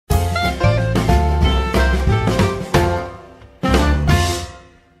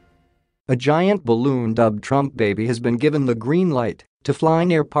A giant balloon dubbed Trump Baby has been given the green light to fly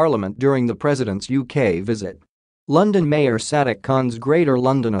near Parliament during the president's UK visit. London Mayor Sadiq Khan's Greater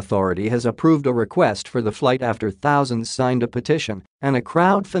London Authority has approved a request for the flight after thousands signed a petition, and a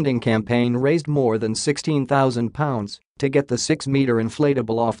crowdfunding campaign raised more than £16,000 to get the 6-metre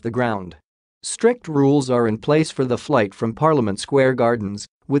inflatable off the ground. Strict rules are in place for the flight from Parliament Square Gardens,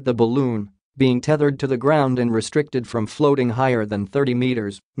 with the balloon being tethered to the ground and restricted from floating higher than 30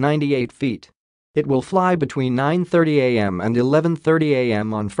 meters (98 feet). It will fly between 9:30 a.m. and 11:30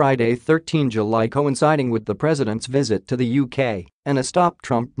 a.m. on Friday, 13 July, coinciding with the president's visit to the UK and a Stop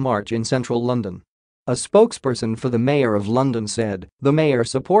Trump march in central London. A spokesperson for the Mayor of London said, "The Mayor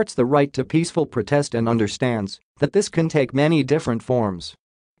supports the right to peaceful protest and understands that this can take many different forms."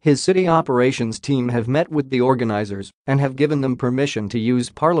 His city operations team have met with the organisers and have given them permission to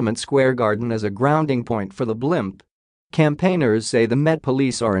use Parliament Square Garden as a grounding point for the blimp. Campaigners say the Met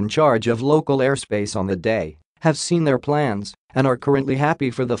Police are in charge of local airspace on the day, have seen their plans, and are currently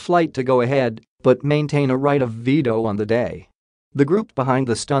happy for the flight to go ahead, but maintain a right of veto on the day. The group behind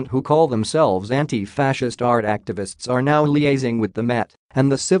the stunt, who call themselves anti-fascist art activists, are now liaising with the Met and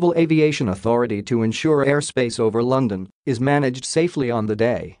the Civil Aviation Authority to ensure airspace over London is managed safely on the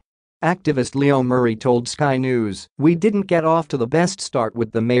day. Activist Leo Murray told Sky News, "We didn't get off to the best start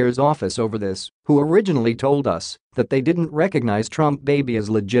with the mayor's office over this, who originally told us that they didn't recognize Trump Baby as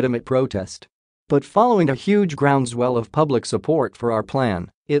legitimate protest. But following a huge groundswell of public support for our plan,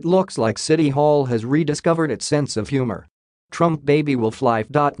 it looks like City Hall has rediscovered its sense of humor. Trump Baby will fly."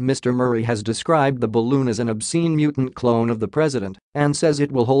 Mr. Murray has described the balloon as an obscene mutant clone of the president and says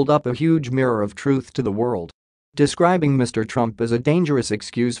it will hold up a huge mirror of truth to the world. Describing Mr. Trump as a dangerous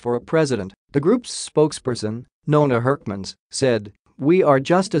excuse for a president, the group's spokesperson, Nona Herkmans, said, "We are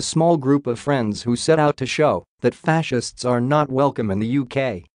just a small group of friends who set out to show that fascists are not welcome in the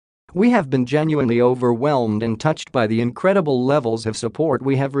UK. We have been genuinely overwhelmed and touched by the incredible levels of support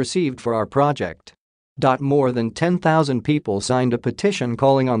we have received for our project." More than 10,000 people signed a petition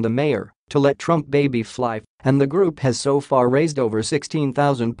calling on the mayor to let Trump Baby fly, and the group has so far raised over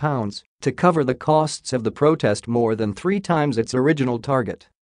 £16,000 to cover the costs of the protest, more than 3 times its original target.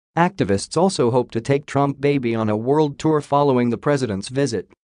 Activists also hope to take Trump Baby on a world tour following the president's visit,